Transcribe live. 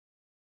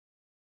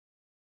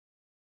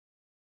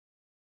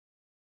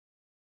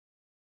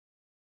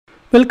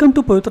Welcome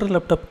to Pavithra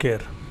Laptop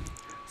Care.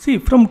 See,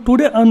 from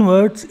today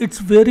onwards, it's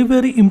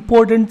very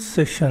important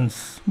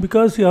sessions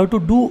because you have to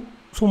do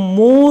some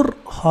more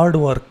hard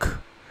work.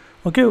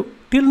 Okay,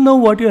 till now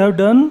what you have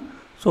done,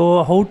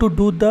 so how to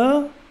do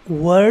the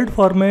Word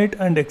format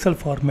and Excel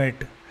format,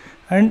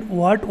 and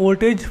what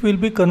voltage will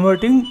be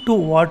converting to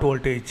what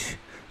voltage.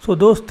 So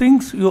those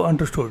things you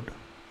understood,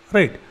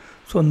 right?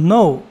 So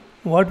now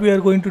what we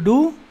are going to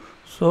do,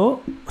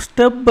 so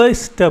step by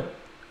step.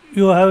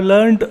 You have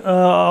learned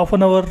half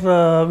an hour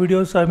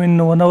videos,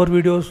 1 hour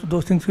videos,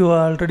 those things you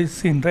have already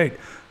seen, right?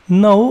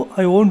 Now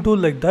I won't do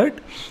like that.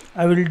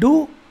 I will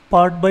do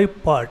part by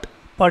part.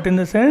 Part in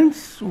the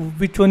sense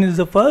which one is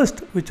the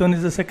first, which one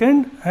is the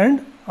second,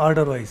 and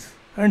order wise,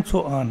 and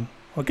so on.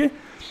 Okay.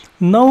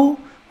 Now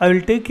I will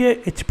take a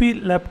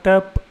HP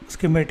laptop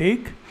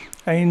schematic,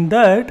 and in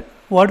that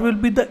what will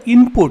be the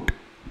input.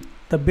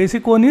 The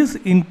basic one is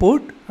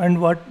input, and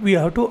what we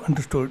have to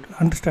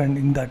understand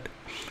in that.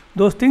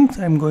 Those things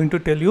I am going to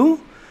tell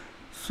you.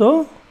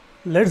 So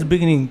let's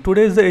beginning.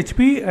 Today is the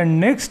HP,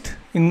 and next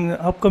in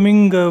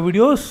upcoming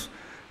videos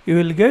you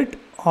will get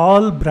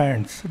all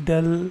brands: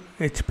 Dell,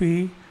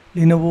 HP,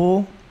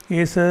 Lenovo,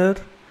 Acer,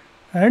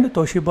 and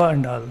Toshiba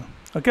and all.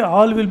 Okay,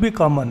 all will be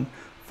common.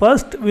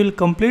 First we'll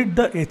complete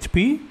the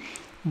HP.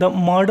 The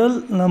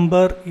model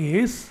number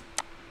is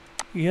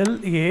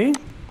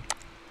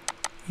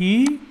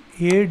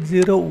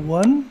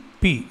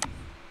LAE801P.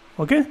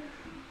 Okay.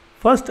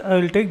 First I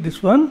will take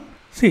this one.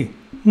 See,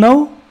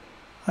 now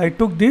I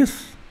took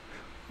this.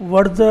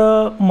 What is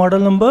the model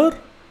number?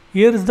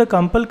 Here is the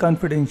Compel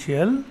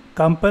confidential.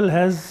 Compel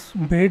has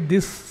made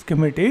this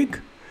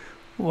schematic.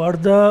 What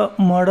is the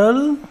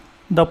model?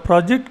 The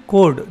project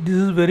code. This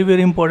is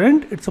very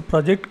important. Its a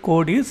project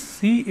code is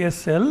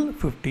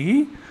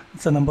CSL50.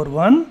 It's a number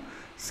 1.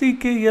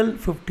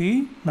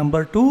 CKL50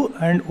 number 2,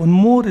 and one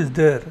more is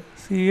there.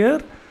 See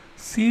here,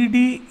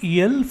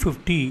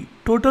 CDEL50.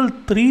 Total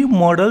 3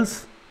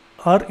 models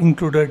are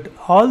included.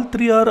 All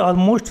 3 are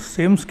almost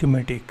same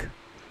schematic.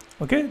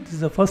 Okay, this is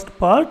the first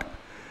part.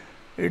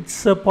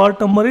 Its part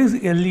number is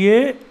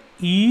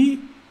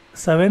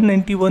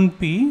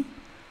LAE791P,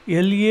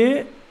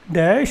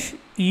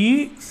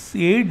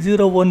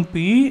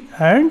 LA-E801P,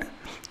 and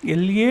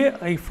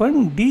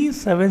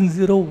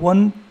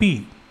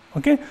LA-D701P.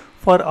 Okay,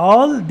 for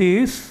all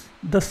these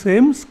the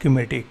same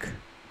schematic.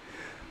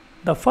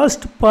 The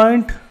first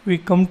point we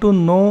come to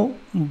know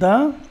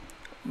the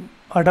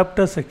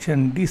adapter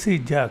section, DC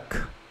jack.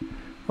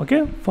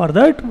 Okay, for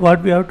that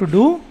what we have to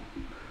do,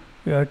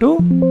 we have to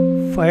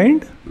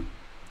find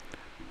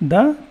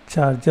the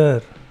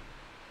charger.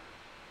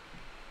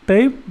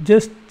 Type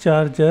just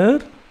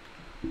charger,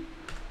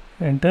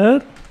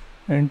 enter.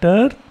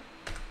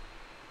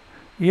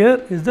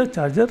 Here is the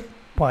charger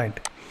point.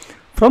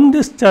 From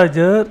this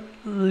charger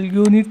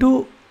you need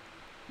to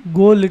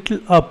go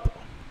little up.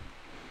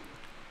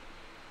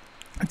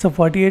 It's a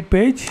 48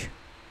 page.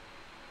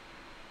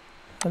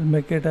 I'll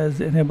make it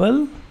as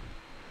enable.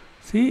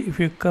 See, if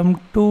you come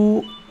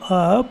to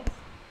up,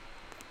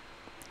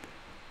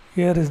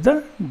 here is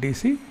the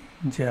DC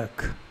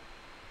jack.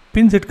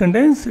 Pins it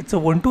contains, it's a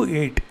 1 to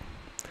 8.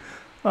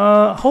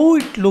 How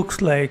it looks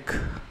like?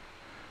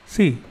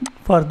 See,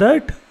 for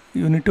that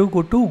you need to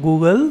go to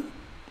Google.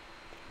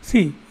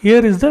 See,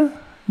 here is the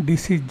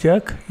DC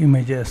jack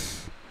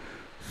images.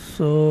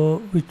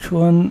 So which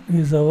one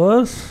is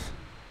ours?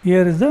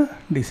 Here is the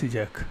DC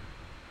jack.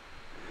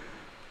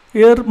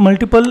 Here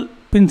multiple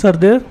pins are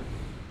there.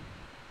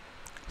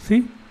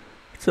 See,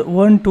 it's a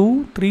 1,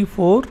 2, 3,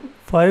 4,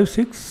 5,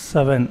 6,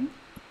 7.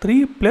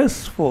 3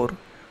 plus 4.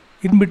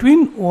 In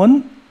between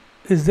 1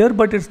 is there,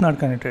 but it's not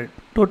connected.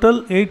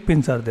 Total 8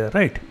 pins are there,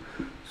 right?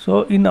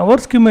 So in our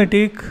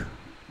schematic,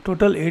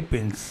 total 8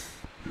 pins.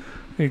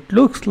 It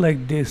looks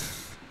like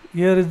this.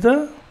 Here is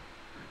the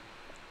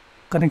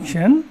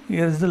connection.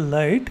 Here is the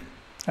light,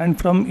 and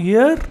from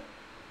here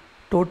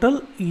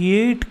total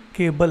 8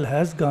 cable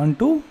has gone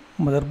to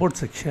motherboard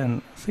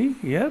section. See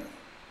here.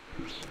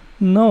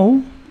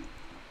 Now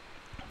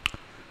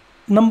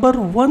number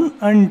 1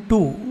 and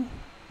 2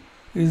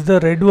 is the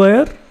red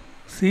wire.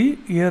 See,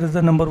 here is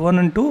the number 1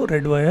 and 2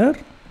 red wire.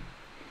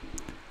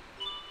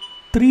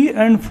 3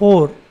 and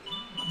 4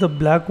 the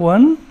black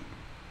one.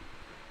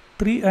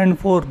 3 and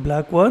 4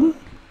 black one.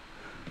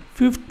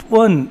 5th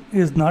one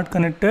is not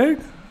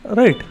connected,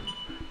 right?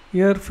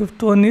 Here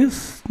 5th one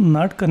is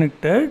not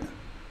connected.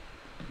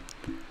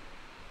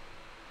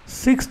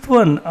 6th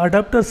one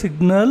adapter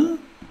signal.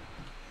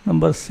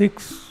 Number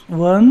 6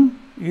 one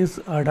is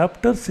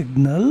adapter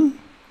signal.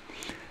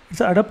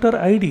 It's adapter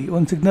ID.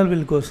 One signal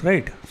will goes,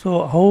 right?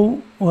 So how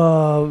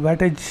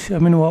wattage,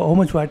 how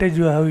much wattage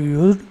you have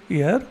used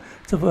here?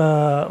 It's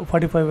a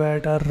 45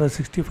 watt or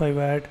 65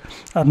 watt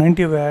or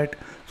 90 watt.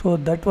 So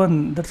that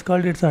one, that's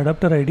called its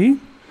adapter ID.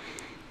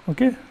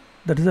 Okay,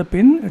 that is a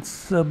pin.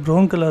 It's a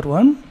brown color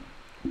one.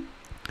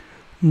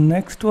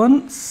 Next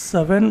one,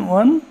 7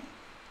 1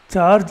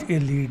 charge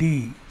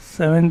LED.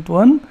 7th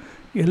one,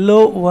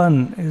 yellow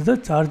one is the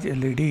charge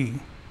LED.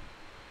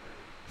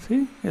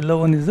 See, yellow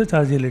one is the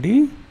charge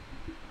LED.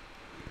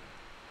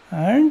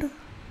 and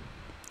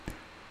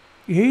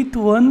 8th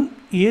one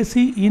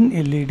AC in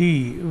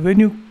LED. When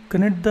you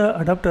connect the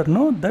adapter,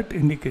 no, that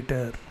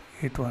indicator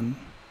 8th one.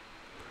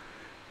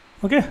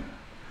 Okay,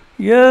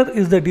 here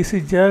is the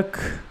DC jack.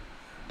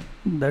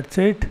 That's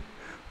it.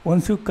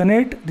 Once you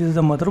connect, this is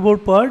the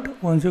motherboard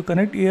part. Once you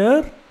connect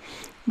here,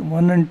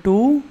 1 and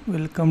 2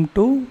 will come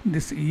to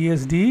this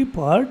ESD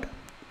part.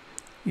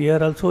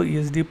 Here also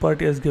ESD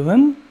part is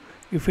given.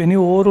 If any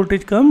over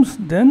voltage comes,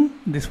 then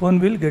this one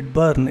will get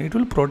burned. It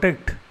will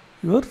protect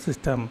your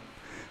system.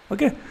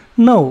 Okay.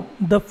 Now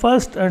the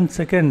first and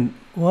second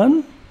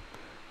one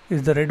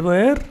is the red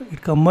wire.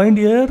 It combined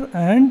here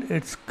and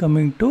it's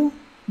coming to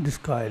this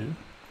coil.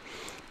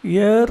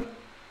 Here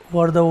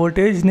for the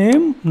voltage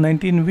name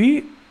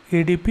 19V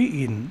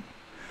ADP in.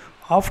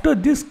 After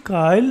this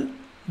coil,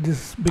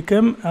 this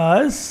became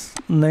as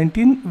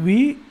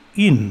 19V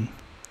in.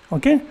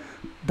 Okay.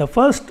 The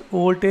first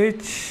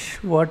voltage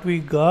what we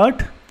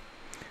got,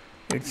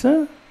 it's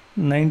a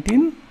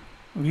 19V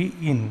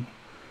in.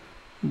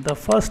 The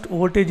first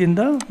voltage in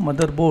the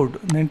motherboard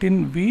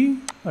 19V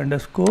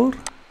underscore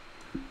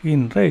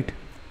in, right?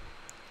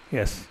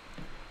 Yes,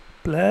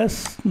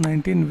 plus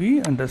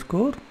 19V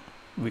underscore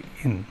V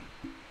in.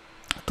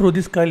 Through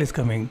this coil is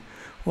coming.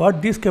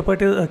 What these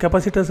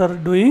capacitors are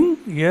doing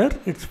here,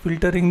 it's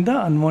filtering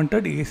the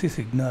unwanted AC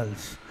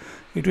signals.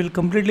 It will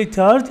completely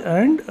charge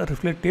and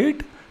reflect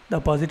it. The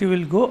positive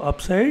will go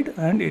upside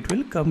and it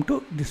will come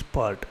to this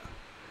part.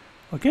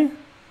 Okay,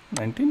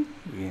 19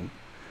 V in.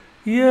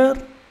 Here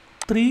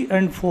 3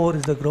 and 4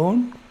 is the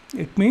ground.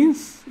 It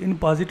means in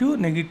positive,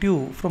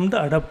 negative from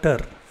the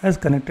adapter as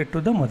connected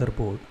to the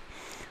motherboard.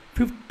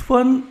 5th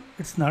one,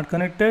 it's not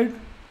connected.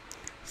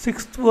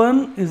 6th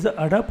one is the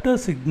adapter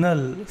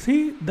signal.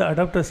 See the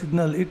adapter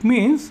signal. It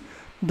means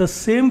the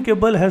same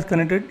cable has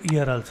connected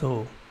here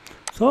also.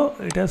 So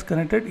it has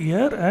connected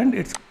here and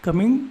it's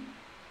coming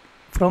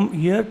from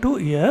here to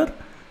here,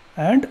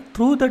 and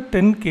through the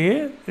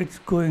 10K it's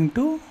going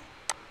to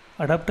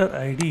adapter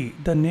ID,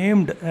 the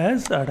named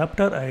as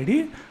adapter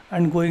ID,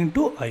 and going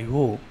to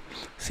IO.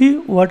 See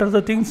what are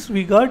the things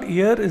we got.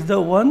 Here is the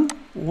one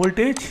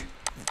voltage,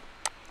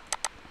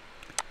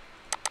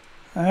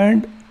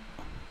 and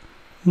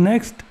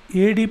next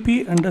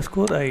ADP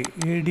underscore I,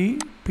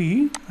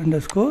 ADP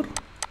underscore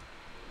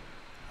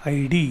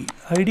ID.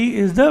 ID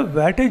is the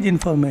wattage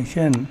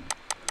information.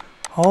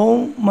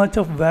 How much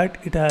of watt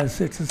it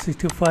has. It's a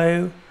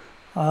 65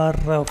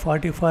 or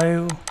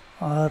 45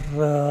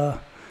 or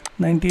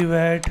 90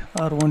 watt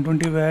or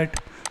 120 watt.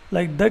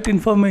 Like that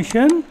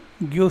information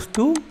gives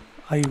to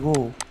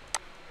IO.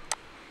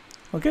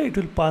 Okay, it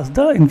will pass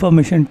the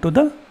information to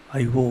the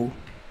IO.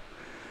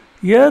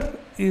 Here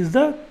is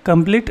the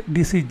complete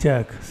DC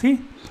jack. See,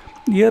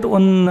 here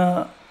one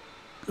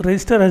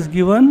resistor has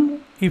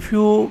given. If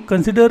you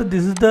consider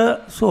this is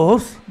the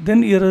source,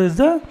 then here is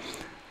the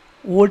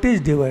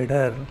voltage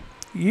divider.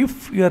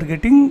 If you are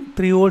getting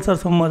 3 volts or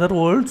some other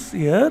volts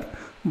here,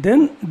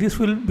 then this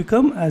will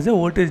become as a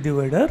voltage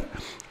divider.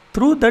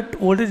 Through that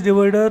voltage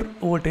divider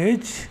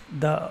voltage,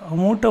 the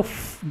amount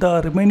of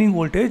the remaining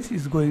voltage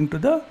is going to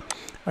the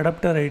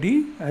adapter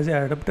ID as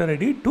a adapter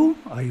ID to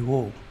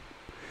IO.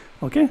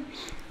 Okay,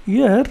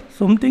 here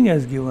something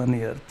has given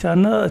here,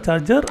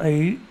 charger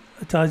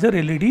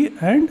LED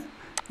and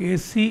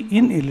AC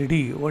in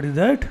LED. What is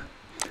that?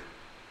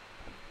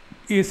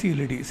 AC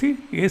LED. See,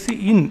 AC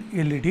in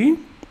LED,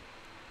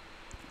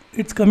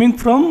 it's coming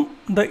from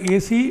the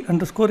AC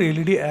underscore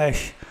LED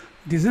ash.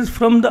 This is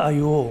from the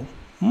IO.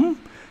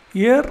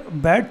 Here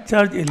bat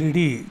charge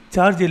LED.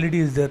 Charge LED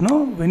is there.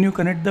 No, when you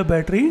connect the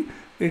battery,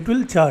 it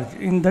will charge.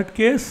 In that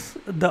case,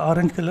 the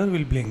orange color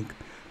will blink.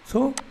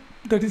 So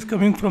that is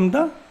coming from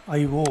the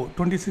IO.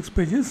 26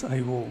 pages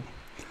IO.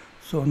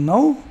 So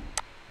now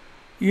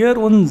here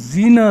one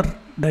Zener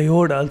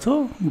diode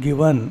also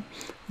given.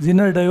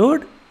 Zener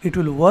diode, it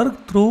will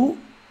work through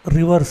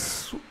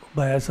reverse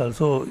bias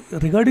also.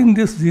 Regarding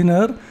this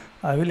Zener,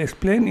 I will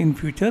explain in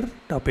future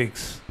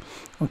topics.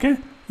 Okay,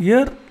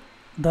 here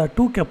the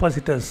 2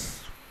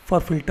 capacitors for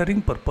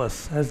filtering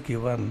purpose has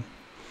given.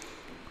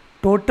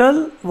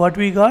 Total what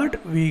we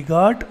got? We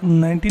got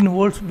 19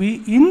 volts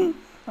V in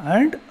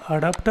and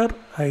adapter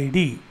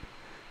ID.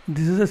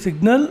 This is a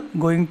signal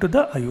going to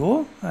the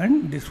IO,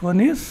 and this one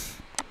is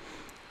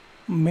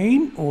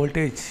main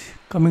voltage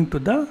coming to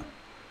the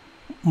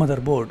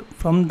motherboard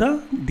from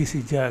the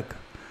DC jack.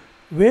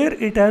 Where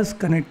it has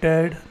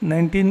connected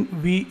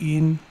 19V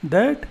in,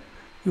 that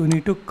you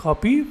need to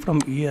copy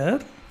from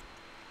here,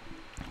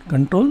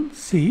 Control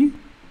C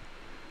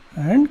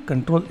and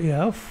Control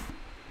F,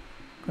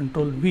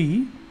 Control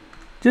V,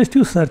 just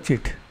you search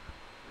it.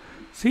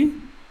 See,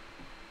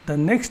 the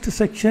next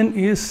section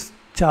is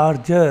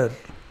charger.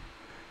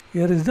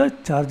 Here is the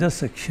charger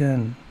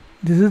section.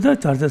 This is the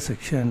charger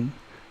section.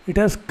 It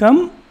has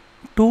come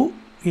to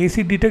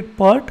AC detect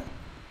part.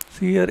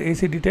 See here,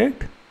 AC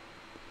detect,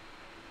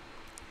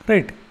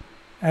 right,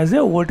 as a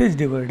voltage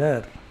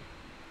divider.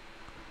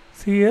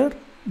 See here,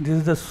 this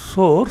is the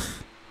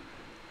source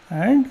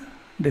and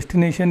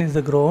destination is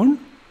the ground.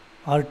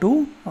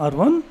 R2,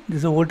 R1, this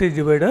is a voltage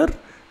divider.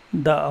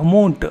 The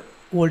amount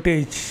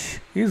voltage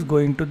is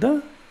going to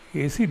the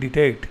AC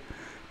detect.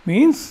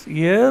 Means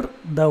here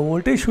the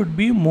voltage should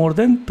be more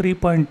than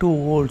 3.2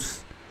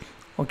 volts.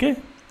 Okay,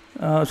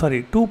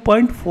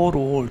 2.4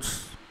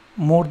 volts.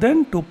 More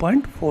than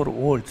 2.4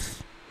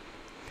 volts.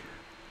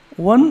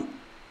 One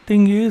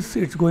thing is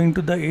it's going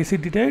to the AC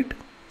detect.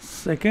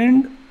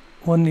 Second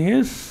one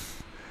is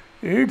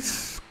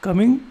it's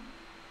coming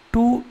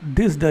to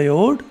this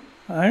diode,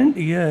 and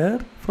here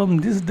from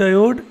this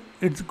diode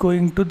it's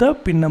going to the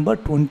pin number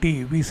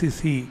 20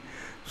 VCC.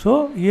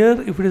 So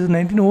here if it is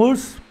 19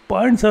 volts,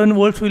 0.7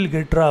 volts will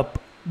get drop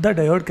the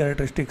diode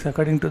characteristics.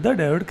 According to the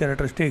diode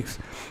characteristics,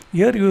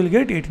 here you will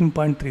get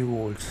 18.3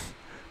 volts.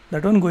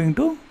 That one going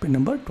to pin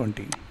number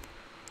 20.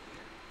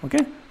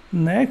 Okay,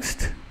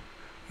 next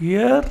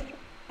here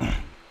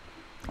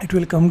it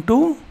will come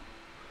to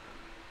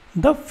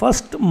the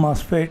first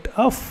MOSFET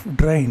of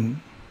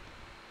drain.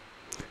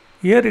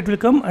 Here it will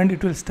come and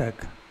it will stack.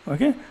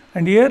 Okay,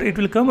 and here it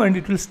will come and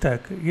it will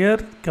stack. Here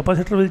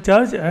capacitor will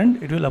charge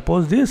and it will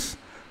oppose this.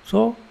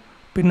 So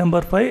pin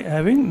number 5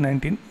 having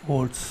 19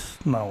 volts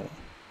now.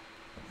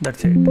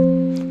 That's it.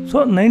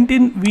 So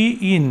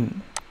 19V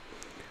in,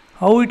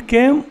 how it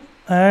came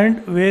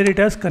and where it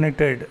has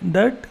connected,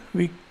 that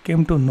we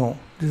came to know.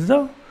 This is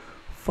the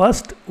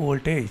first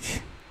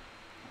voltage.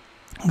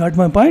 Got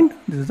my point?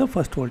 This is the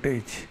first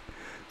voltage.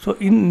 So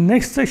in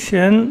next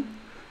section,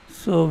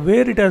 so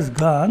where it has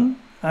gone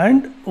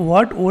and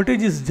what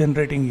voltage is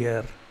generating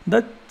here,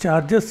 the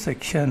charger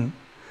section.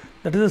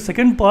 That is the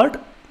second part.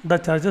 The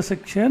charger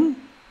section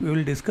we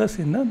will discuss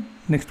in the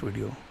next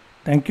video.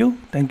 Thank you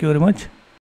very much.